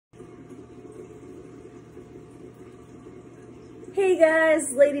Hey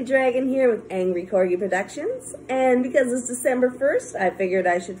guys, Lady Dragon here with Angry Corgi Productions, and because it's December 1st, I figured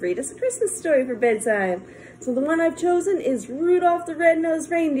I should read us a Christmas story for bedtime. So the one I've chosen is Rudolph the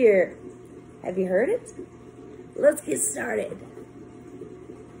Red-Nosed Reindeer. Have you heard it? Let's get started.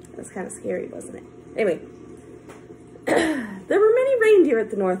 That was kind of scary, wasn't it? Anyway, there were many reindeer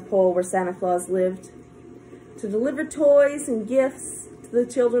at the North Pole where Santa Claus lived. To deliver toys and gifts to the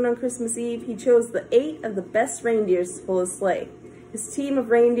children on Christmas Eve, he chose the 8 of the best reindeers to pull his sleigh. His team of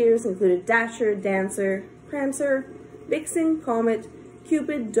reindeers included Dasher, Dancer, Prancer, Vixen, Comet,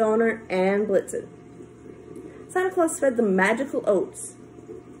 Cupid, Donner, and Blitzen. Santa Claus fed them magical oats.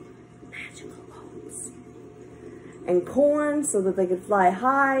 And corn so that they could fly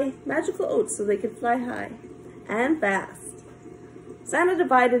high. Magical oats so they could fly high and fast. Santa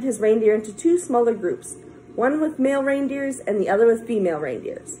divided his reindeer into 2 smaller groups, one with male reindeers and the other with female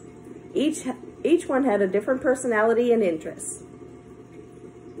reindeers. Each one had a different personality and interests.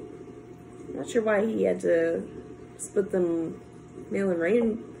 Not sure why he had to split them male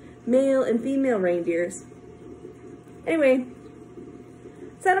and female reindeers. Anyway,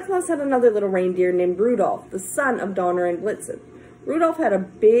 Santa Claus had another little reindeer named Rudolph, the son of Donner and Blitzen. Rudolph had a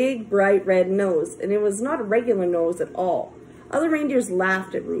big, bright red nose, and it was not a regular nose at all. Other reindeers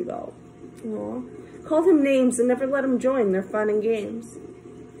laughed at Rudolph. Aww. Called him names and never let him join their fun and games.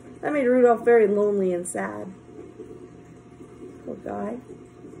 That made Rudolph very lonely and sad. Poor guy.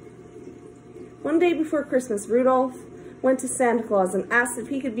 One day before Christmas, Rudolph went to Santa Claus and asked if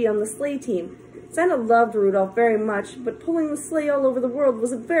he could be on the sleigh team. Santa loved Rudolph very much, but pulling the sleigh all over the world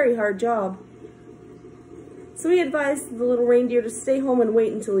was a very hard job. So he advised the little reindeer to stay home and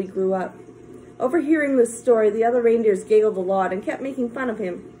wait until he grew up. Overhearing this story, the other reindeers giggled a lot and kept making fun of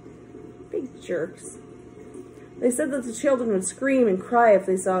him. Big jerks. They said that the children would scream and cry if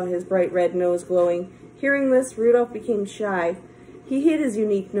they saw his bright red nose glowing. Hearing this, Rudolph became shy. He hid his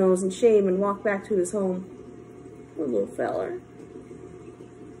unique nose in shame and walked back to his home. Poor little feller.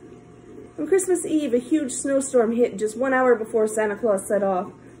 On Christmas Eve, a huge snowstorm hit just 1 hour before Santa Claus set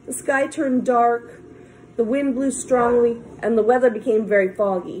off. The sky turned dark, the wind blew strongly, and the weather became very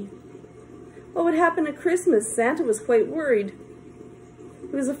foggy. What would happen at Christmas? Santa was quite worried.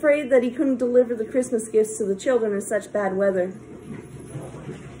 He was afraid that he couldn't deliver the Christmas gifts to the children in such bad weather.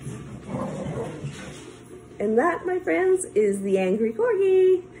 And that, my friends, is the Angry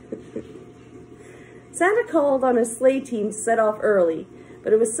Corgi. Santa called on his sleigh team to set off early,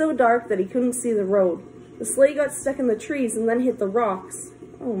 but it was so dark that he couldn't see the road. The sleigh got stuck in the trees and then hit the rocks.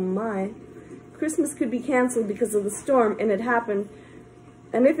 Oh my. Christmas could be canceled because of the storm, and it happened.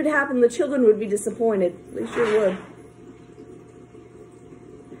 And if it happened, the children would be disappointed. They sure would.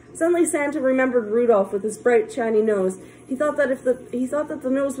 Suddenly Santa remembered Rudolph with his bright, shiny nose. He thought that the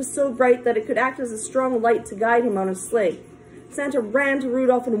nose was so bright that it could act as a strong light to guide him on his sleigh. Santa ran to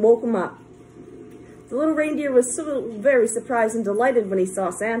Rudolph and woke him up. The little reindeer was so very surprised and delighted when he saw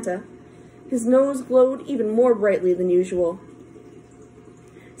Santa. His nose glowed even more brightly than usual.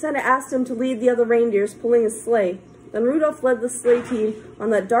 Santa asked him to lead the other reindeers pulling his sleigh. Then Rudolph led the sleigh team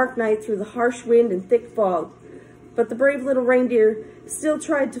on that dark night through the harsh wind and thick fog. But the brave little reindeer still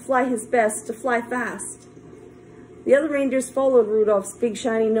tried to fly his best, to fly fast. The other reindeers followed Rudolph's big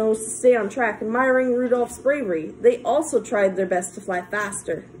shiny nose to stay on track, admiring Rudolph's bravery. They also tried their best to fly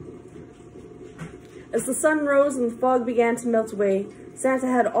faster. As the sun rose and the fog began to melt away, Santa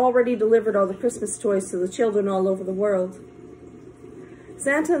had already delivered all the Christmas toys to the children all over the world.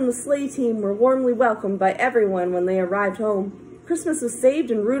 Santa and the sleigh team were warmly welcomed by everyone when they arrived home. Christmas was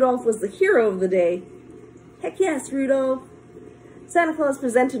saved and Rudolph was the hero of the day. Heck yes, Rudolph! Santa Claus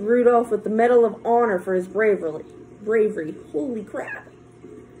presented Rudolph with the Medal of Honor for his bravery. Holy crap!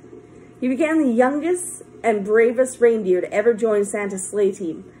 He became the youngest and bravest reindeer to ever join Santa's sleigh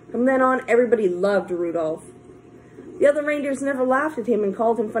team. From then on, everybody loved Rudolph. The other reindeers never laughed at him and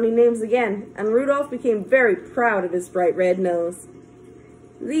called him funny names again, and Rudolph became very proud of his bright red nose.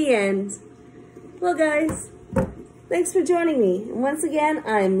 The end. Well, guys, thanks for joining me. And once again,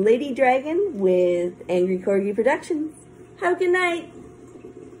 I'm Lady Dragon with Angry Corgi Productions. Have a good night.